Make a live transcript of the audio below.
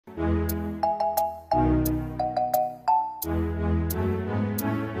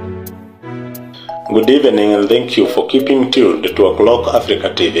Good evening and thank you for keeping tuned to O'Clock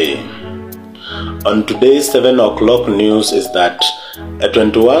Africa TV. On today's 7 o'clock news is that a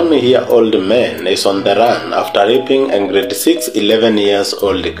 21-year-old man is on the run after raping a grade 6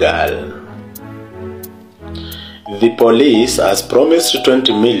 11-year-old girl. The police has promised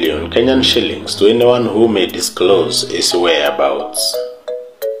 20 million Kenyan shillings to anyone who may disclose his whereabouts.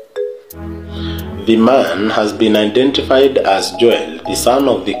 The man has been identified as Joel, the son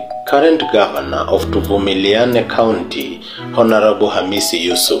of the current governor of Tuvumiliane County, Honorable Hamisi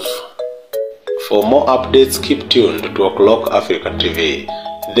Yusuf. For more updates, keep tuned to O'Clock Africa TV.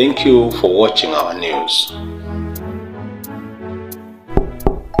 Thank you for watching our news.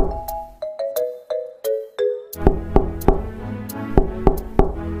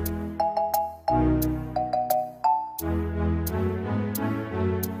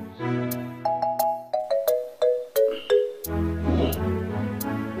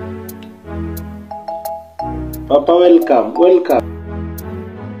 Papa, welcome.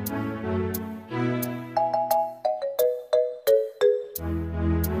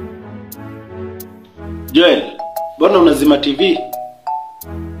 Joel, mbona unazima TV?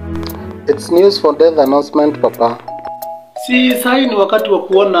 It's news for death announcement, Papa. Si sahi ni wakati wa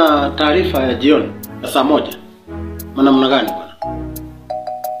kuona taarifa ya jioni ya saa 1. Mna gani bwana?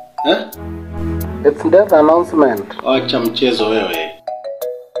 It's death announcement. Acha mchezo wewe.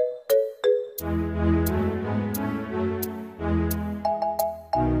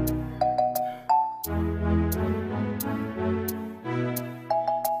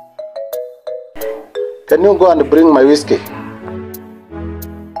 Can you go and bring my whiskey?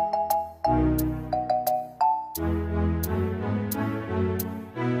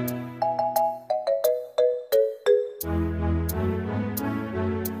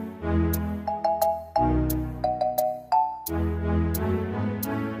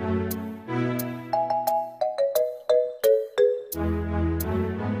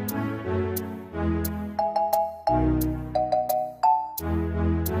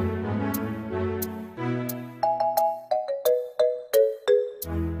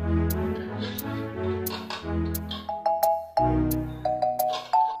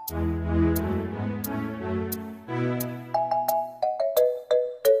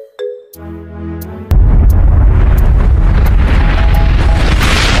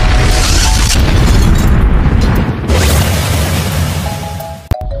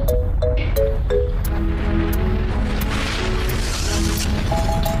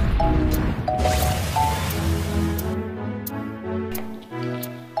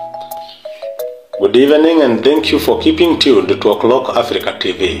 Good evening and thank you for keeping tuned to O'Clock Africa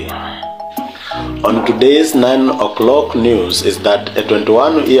TV. On today's 9 o'clock news is that a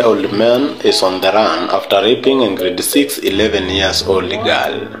 21-year-old man is on the run after raping a grade 6 11-year-old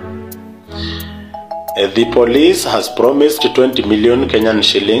girl. The police has promised 20 million Kenyan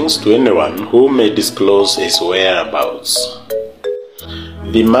shillings to anyone who may disclose his whereabouts.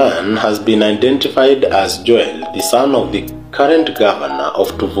 The man has been identified as Joel, the son of the current governor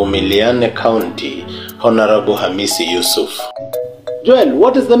of Tuvumiliane County, Honorable Hamisi Yusuf. Joel,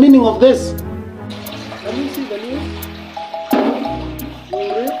 what is the meaning of this? Can you see the news?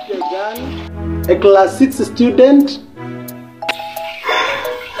 You raped a girl, a class 6 student,